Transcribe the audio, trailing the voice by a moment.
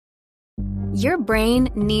Your brain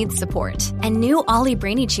needs support, and new Ollie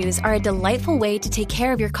Brainy Chews are a delightful way to take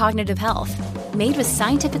care of your cognitive health. Made with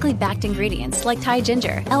scientifically backed ingredients like Thai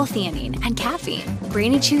ginger, L-theanine, and caffeine,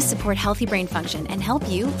 Brainy Chews support healthy brain function and help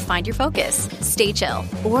you find your focus, stay chill,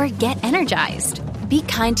 or get energized. Be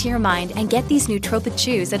kind to your mind and get these nootropic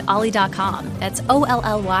chews at ollie.com. That's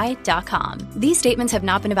OLLY.com. These statements have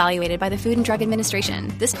not been evaluated by the Food and Drug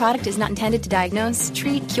Administration. This product is not intended to diagnose,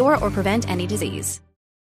 treat, cure, or prevent any disease.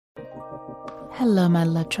 Hello, my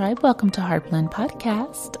love tribe. Welcome to Heartblend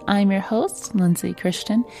Podcast. I'm your host, Lindsay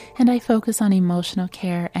Christian, and I focus on emotional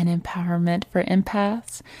care and empowerment for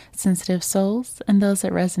empaths, sensitive souls, and those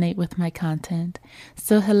that resonate with my content.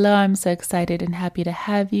 So hello, I'm so excited and happy to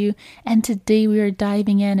have you. And today we are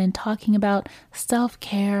diving in and talking about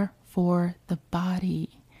self-care for the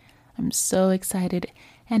body. I'm so excited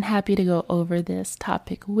and happy to go over this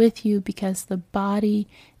topic with you because the body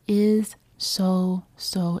is so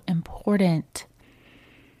important.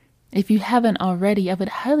 If you haven't already, I would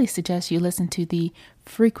highly suggest you listen to the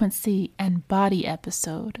frequency and body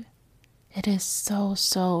episode. It is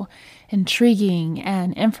so intriguing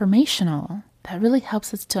and informational. That really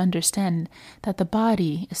helps us to understand that the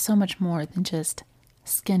body is so much more than just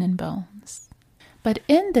skin and bones. But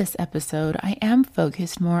in this episode, I am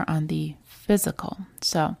focused more on the physical.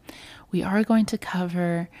 So we are going to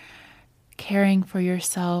cover caring for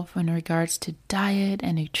yourself in regards to diet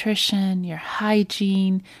and nutrition, your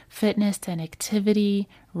hygiene, fitness and activity,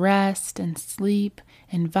 rest and sleep,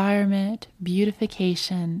 environment,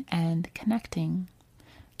 beautification, and connecting.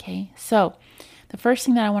 Okay, so the first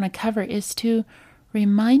thing that I want to cover is to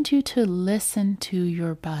remind you to listen to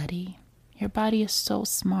your body. Your body is so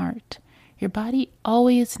smart. Your body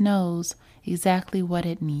always knows exactly what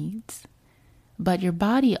it needs. But your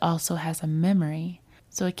body also has a memory.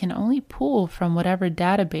 So it can only pull from whatever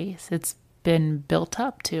database it's been built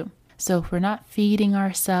up to. So if we're not feeding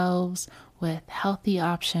ourselves with healthy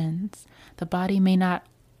options, the body may not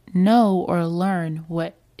know or learn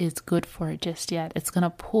what is good for it just yet. It's going to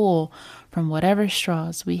pull from whatever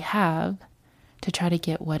straws we have to try to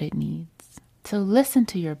get what it needs. So listen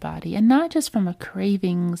to your body, and not just from a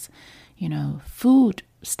cravings, food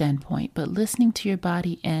standpoint, but listening to your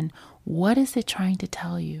body and what is it trying to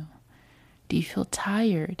tell you? Do you feel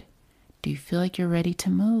tired? Do you feel like you're ready to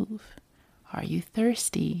move? Are you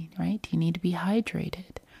thirsty, right? Do you need to be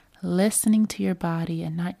hydrated? Listening to your body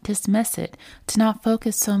and not dismiss it, to not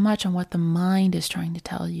focus so much on what the mind is trying to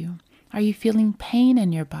tell you. Are you feeling pain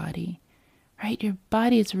in your body, right? Your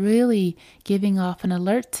body is really giving off an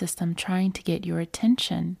alert system trying to get your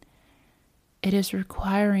attention. It is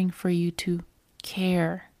requiring for you to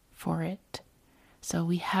care for it. So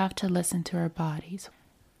we have to listen to our bodies.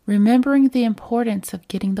 Remembering the importance of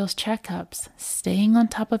getting those checkups, staying on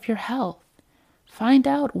top of your health. Find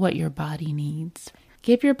out what your body needs.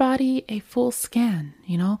 Give your body a full scan,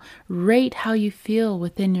 rate how you feel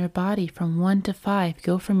within your body from 1 to 5.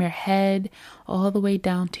 Go from your head all the way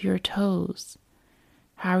down to your toes.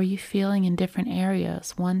 How are you feeling in different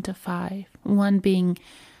areas? 1 to 5. 1 being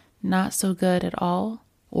not so good at all,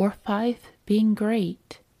 or 5 being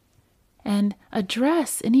great. And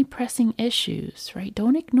address any pressing issues, right?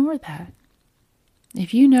 Don't ignore that.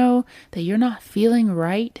 If you know that you're not feeling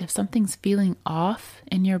right, if something's feeling off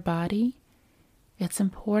in your body, it's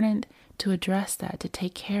important to address that, to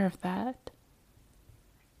take care of that.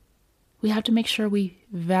 We have to make sure we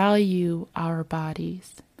value our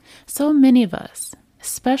bodies. So many of us,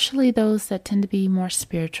 especially those that tend to be more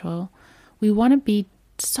spiritual, we want to be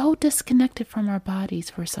so disconnected from our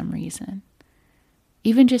bodies for some reason.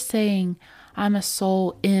 Even just saying, I'm a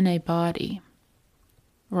soul in a body,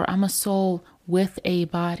 or I'm a soul with a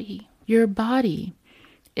body. Your body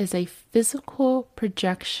is a physical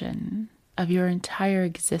projection of your entire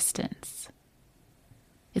existence.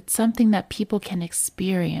 It's something that people can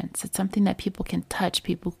experience. It's something that people can touch,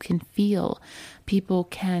 people can feel, people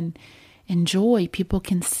can enjoy, people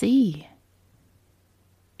can see.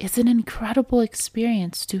 It's an incredible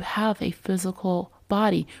experience to have a physical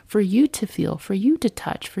body, for you to feel, for you to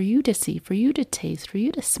touch, for you to see, for you to taste, for you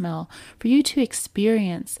to smell, for you to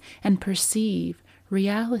experience and perceive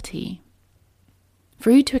reality,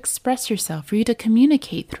 for you to express yourself, for you to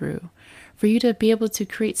communicate through, for you to be able to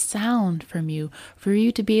create sound from you, for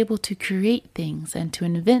you to be able to create things and to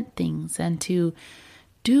invent things and to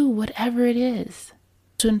do whatever it is,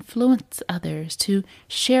 to influence others, to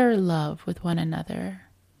share love with one another,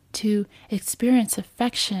 to experience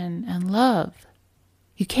affection and love.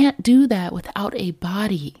 You can't do that without a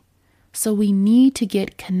body. So we need to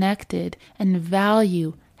get connected and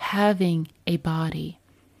value having a body.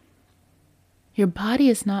 Your body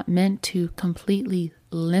is not meant to completely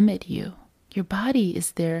limit you. Your body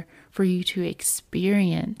is there for you to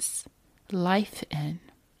experience life in.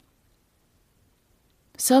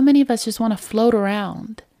 So many of us just want to float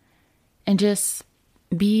around and just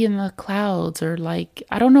be in the clouds, or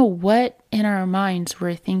I don't know what in our minds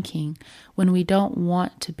we're thinking when we don't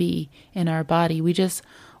want to be in our body.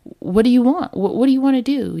 What do you want? What do you want to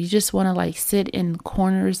do? You just want to sit in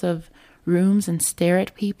corners of rooms and stare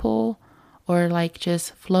at people, or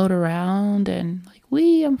just float around and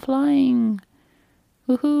I'm flying.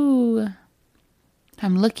 Woohoo.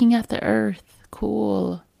 I'm looking at the earth.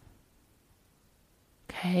 Cool.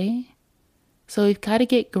 Okay. So we've got to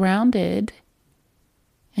get grounded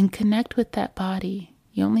and connect with that body.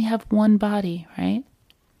 You only have one body, right?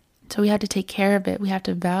 So we have to take care of it. We have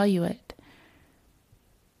to value it.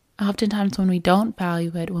 Oftentimes when we don't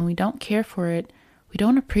value it, when we don't care for it, we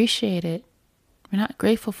don't appreciate it. We're not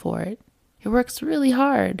grateful for it. It works really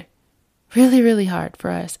hard, really, really hard for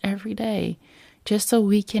us every day, just so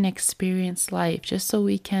we can experience life, just so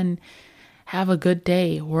we can have a good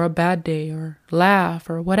day or a bad day or laugh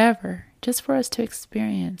or whatever, just for us to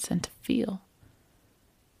experience and to feel.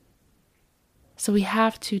 So we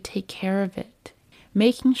have to take care of it.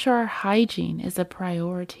 Making sure our hygiene is a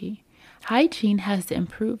priority. Hygiene has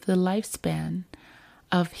improved the lifespan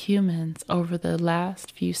of humans over the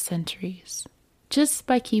last few centuries, just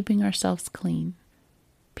by keeping ourselves clean.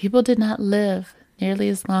 People did not live nearly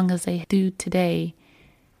as long as they do today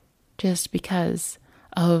just because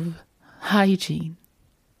of hygiene.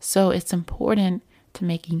 So it's important to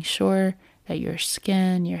making sure that your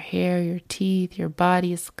skin, your hair, your teeth, your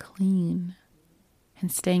body is clean,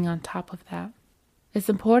 and staying on top of that. It's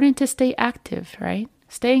important to stay active, right?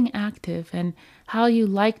 Staying active and how you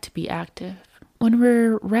like to be active. When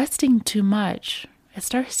we're resting too much, it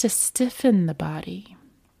starts to stiffen the body.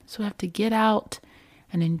 So we have to get out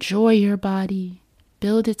and enjoy your body,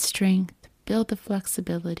 build its strength, build the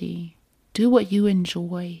flexibility. Do what you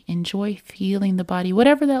enjoy. Enjoy feeling the body,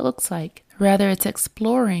 whatever that looks like. Whether it's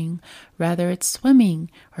exploring, whether it's swimming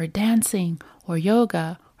or dancing or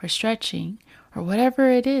yoga or stretching or whatever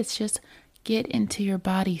it is, just get into your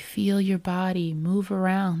body, feel your body, move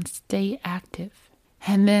around, stay active.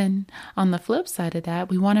 And then on the flip side of that,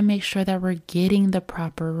 we want to make sure that we're getting the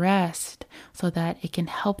proper rest so that it can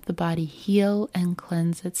help the body heal and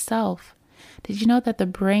cleanse itself. Did you know that the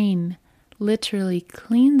brain literally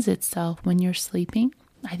cleans itself when you're sleeping?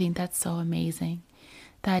 I think that's so amazing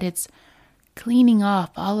that it's cleaning off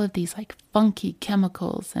all of these funky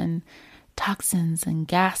chemicals and toxins and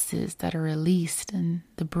gases that are released in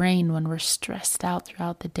the brain when we're stressed out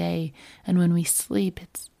throughout the day. And when we sleep,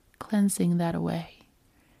 it's cleansing that away.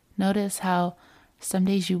 Notice how some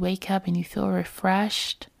days you wake up and you feel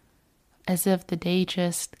refreshed, as if the day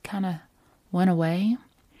just kind of went away.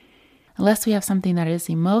 Unless we have something that is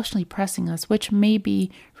emotionally pressing us, which may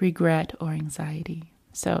be regret or anxiety.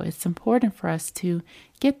 So it's important for us to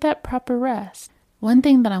get that proper rest. One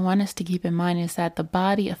thing that I want us to keep in mind is that the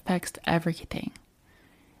body affects everything,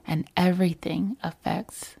 and everything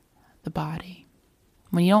affects the body.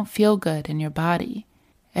 When you don't feel good in your body,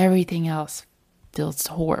 everything else feels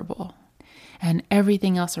horrible, and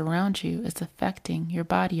everything else around you is affecting your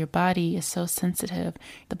body. Your body is so sensitive.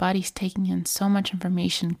 The body's taking in so much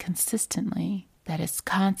information consistently that it's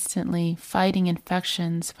constantly fighting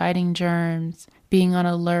infections, fighting germs, being on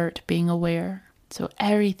alert, being aware. So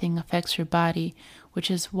everything affects your body,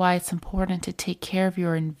 which is why it's important to take care of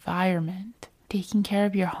your environment, taking care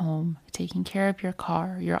of your home, taking care of your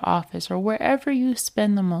car, your office, or wherever you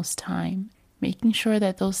spend the most time. Making sure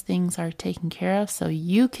that those things are taken care of so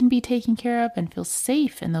you can be taken care of and feel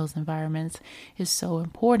safe in those environments is so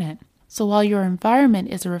important. So while your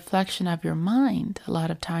environment is a reflection of your mind, a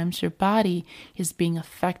lot of times your body is being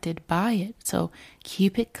affected by it. So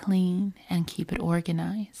keep it clean and keep it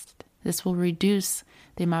organized. This will reduce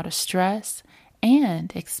the amount of stress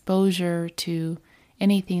and exposure to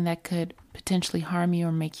anything that could potentially harm you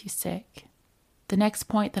or make you sick. The next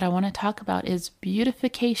point that I want to talk about is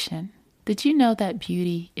beautification. Did you know that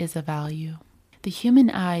beauty is a value? The human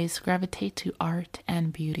eyes gravitate to art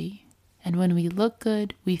and beauty. And when we look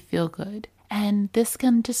good, we feel good. And this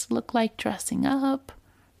can just look like dressing up,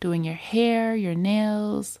 doing your hair, your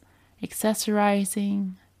nails,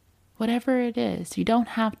 accessorizing, whatever it is. You don't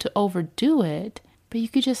have to overdo it, but you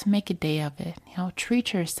could just make a day of it.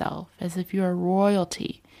 Treat yourself as if you're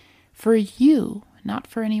royalty for you, not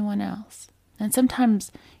for anyone else. And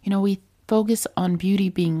sometimes, we focus on beauty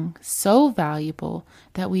being so valuable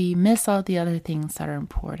that we miss all the other things that are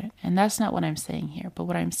important. And that's not what I'm saying here. But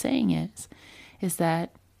what I'm saying is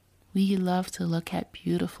that we love to look at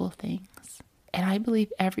beautiful things. And I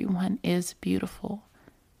believe everyone is beautiful.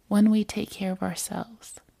 when we take care of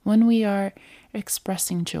ourselves, when we are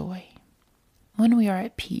expressing joy, when we are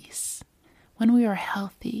at peace, when we are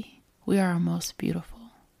healthy, we are our most beautiful.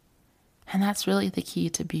 And that's really the key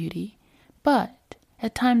to beauty. But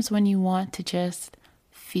at times when you want to just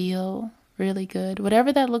feel really good,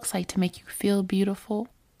 whatever that looks like to make you feel beautiful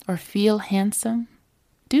or feel handsome,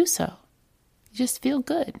 do so. Just feel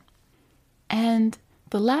good. And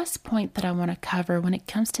the last point that I want to cover when it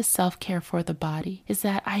comes to self-care for the body is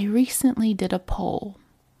that I recently did a poll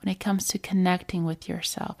when it comes to connecting with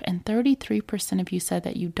yourself. And 33% of you said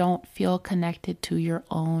that you don't feel connected to your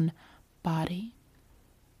own body.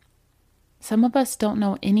 Some of us don't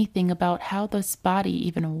know anything about how this body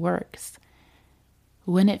even works,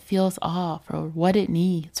 when it feels off, or what it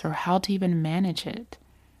needs, or how to even manage it.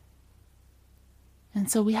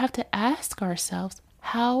 And so we have to ask ourselves,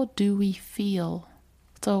 how do we feel?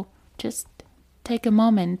 So just take a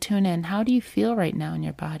moment and tune in. How do you feel right now in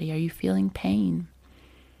your body? Are you feeling pain?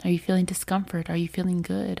 Are you feeling discomfort? Are you feeling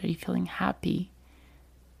good? Are you feeling happy?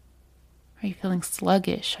 Are you feeling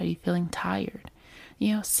sluggish? Are you feeling tired?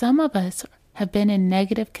 Some of us have been in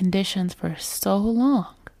negative conditions for so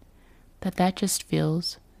long that just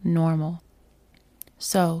feels normal.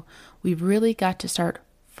 So we've really got to start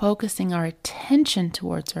focusing our attention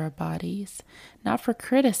towards our bodies, not for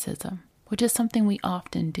criticism, which is something we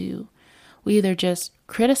often do. We either just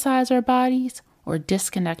criticize our bodies or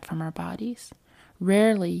disconnect from our bodies.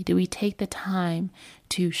 Rarely do we take the time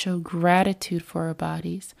to show gratitude for our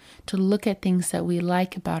bodies, to look at things that we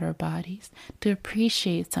like about our bodies, to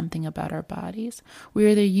appreciate something about our bodies. We're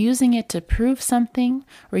either using it to prove something,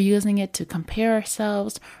 we're using it to compare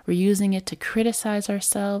ourselves, we're using it to criticize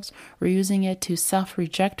ourselves, we're using it to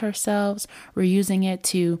self-reject ourselves, we're using it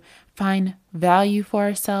to find value for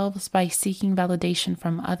ourselves by seeking validation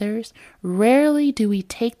from others. Rarely do we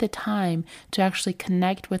take the time to actually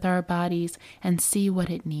connect with our bodies and see what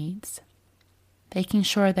it needs. Making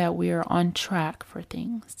sure that we are on track for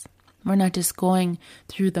things. We're not just going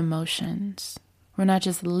through the motions. We're not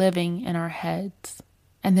just living in our heads.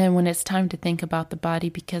 And then when it's time to think about the body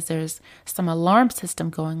because there's some alarm system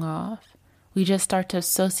going off, we just start to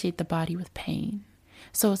associate the body with pain.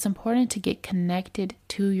 So it's important to get connected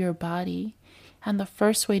to your body. And the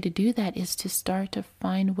first way to do that is to start to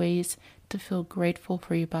find ways to feel grateful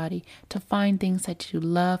for your body, to find things that you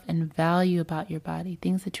love and value about your body,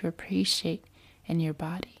 things that you appreciate in your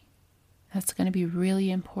body. That's going to be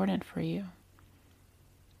really important for you.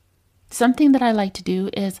 Something that I like to do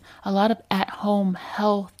is a lot of at-home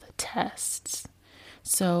health tests.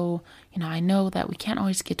 So, I know that we can't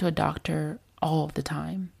always get to a doctor all of the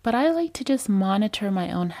time, but I like to just monitor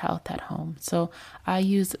my own health at home. So I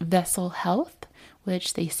use Vessel Health,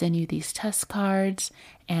 which they send you these test cards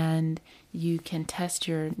and you can test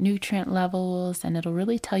your nutrient levels, and it'll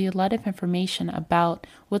really tell you a lot of information about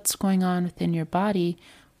what's going on within your body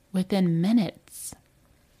within minutes.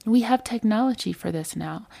 We have technology for this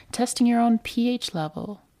now, testing your own pH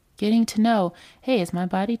level, getting to know, hey, is my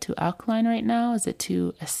body too alkaline right now? Is it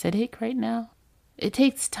too acidic right now? It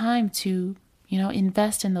takes time to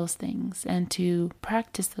invest in those things and to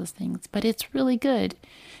practice those things. But it's really good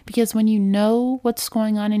because when you know what's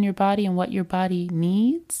going on in your body and what your body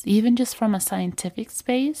needs, even just from a scientific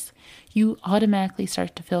space, you automatically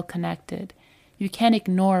start to feel connected. You can't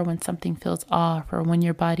ignore when something feels off or when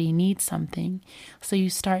your body needs something. So you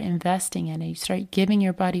start investing in it. You start giving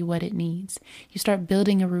your body what it needs. You start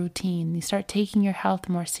building a routine. You start taking your health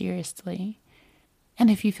more seriously. And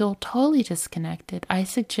if you feel totally disconnected, I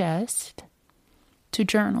suggest to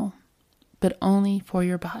journal, but only for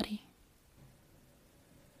your body.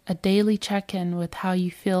 A daily check-in with how you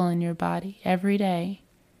feel in your body every day,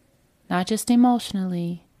 not just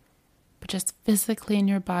emotionally, but just physically in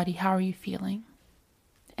your body. How are you feeling?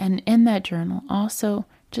 And in that journal, also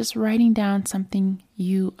just writing down something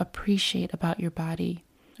you appreciate about your body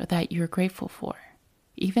or that you're grateful for.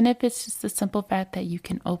 Even if it's just the simple fact that you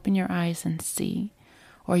can open your eyes and see,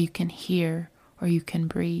 or you can hear, or you can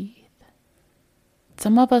breathe.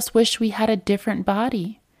 Some of us wish we had a different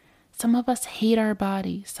body. Some of us hate our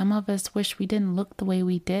body. Some of us wish we didn't look the way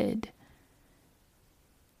we did.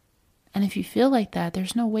 And if you feel like that,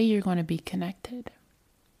 there's no way you're going to be connected.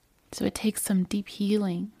 So it takes some deep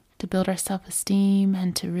healing to build our self-esteem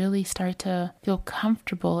and to really start to feel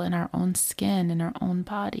comfortable in our own skin, in our own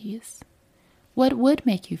bodies. What would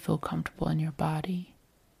make you feel comfortable in your body?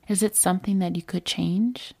 Is it something that you could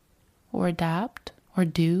change or adapt or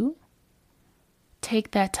do?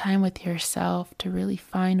 Take that time with yourself to really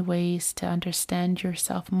find ways to understand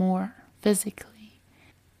yourself more physically.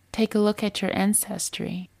 Take a look at your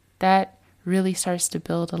ancestry. That really starts to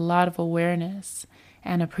build a lot of awareness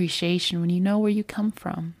and appreciation when you know where you come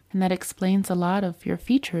from. And that explains a lot of your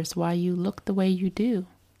features, why you look the way you do.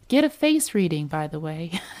 Get a face reading, by the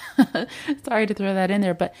way. Sorry to throw that in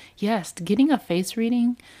there, but yes, getting a face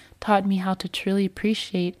reading taught me how to truly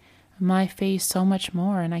appreciate my face so much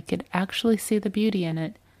more, and I could actually see the beauty in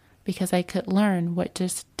it because I could learn what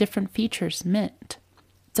just different features meant.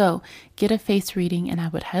 So get a face reading, and I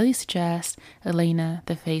would highly suggest Elena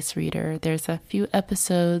the Face Reader. There's a few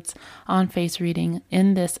episodes on face reading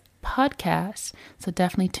in this podcast, so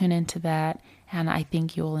definitely tune into that, and I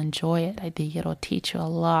think you'll enjoy it. I think it'll teach you a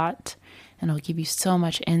lot, and it'll give you so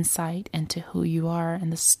much insight into who you are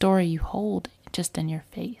and the story you hold just in your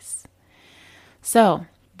face. So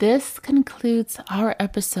this concludes our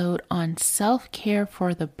episode on self-care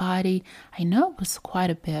for the body. I know it was quite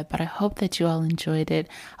a bit, but I hope that you all enjoyed it.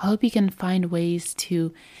 I hope you can find ways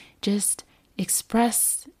to just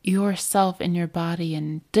express yourself and your body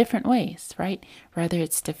in different ways, right? Whether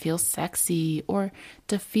it's to feel sexy or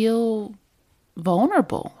to feel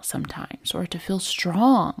vulnerable sometimes, or to feel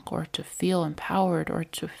strong, or to feel empowered, or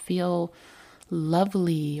to feel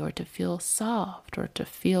lovely, or to feel soft, or to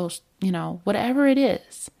feel, whatever it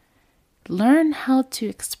is. Learn how to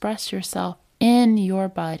express yourself in your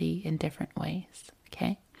body in different ways,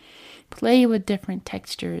 okay? Play with different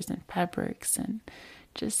textures and fabrics and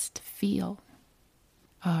just feel.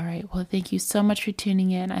 All right. Well, thank you so much for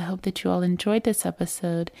tuning in. I hope that you all enjoyed this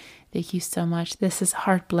episode. Thank you so much. This is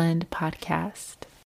Heart Blend Podcast.